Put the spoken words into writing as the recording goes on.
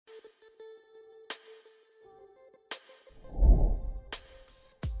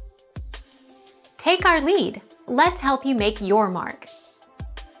Take our lead. Let's help you make your mark.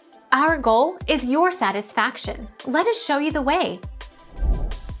 Our goal is your satisfaction. Let us show you the way.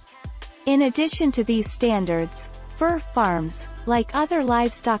 In addition to these standards, fur farms, like other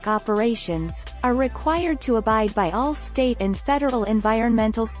livestock operations, are required to abide by all state and federal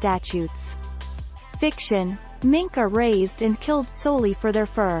environmental statutes. Fiction: mink are raised and killed solely for their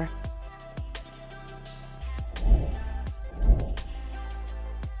fur.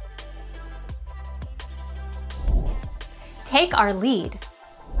 Take our lead.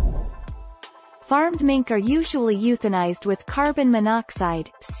 Farmed mink are usually euthanized with carbon monoxide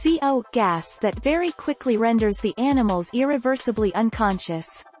 (CO) gas that very quickly renders the animals irreversibly unconscious.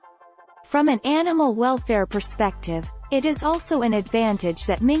 From an animal welfare perspective, it is also an advantage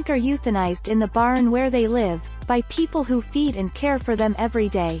that mink are euthanized in the barn where they live, by people who feed and care for them every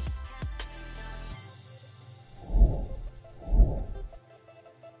day.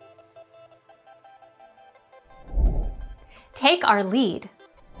 Take our lead.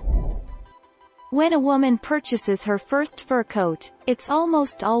 When a woman purchases her first fur coat, it's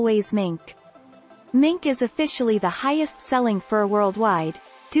almost always mink. Mink is officially the highest-selling fur worldwide,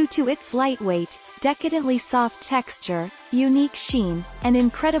 due to its lightweight, decadently soft texture, unique sheen, and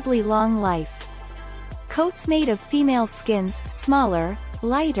incredibly long life. Coats made of female skins, smaller,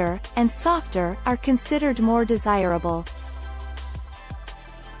 lighter, and softer, are considered more desirable.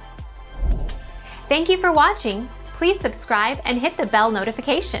 Thank you for watching. Please subscribe and hit the bell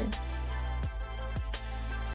notification.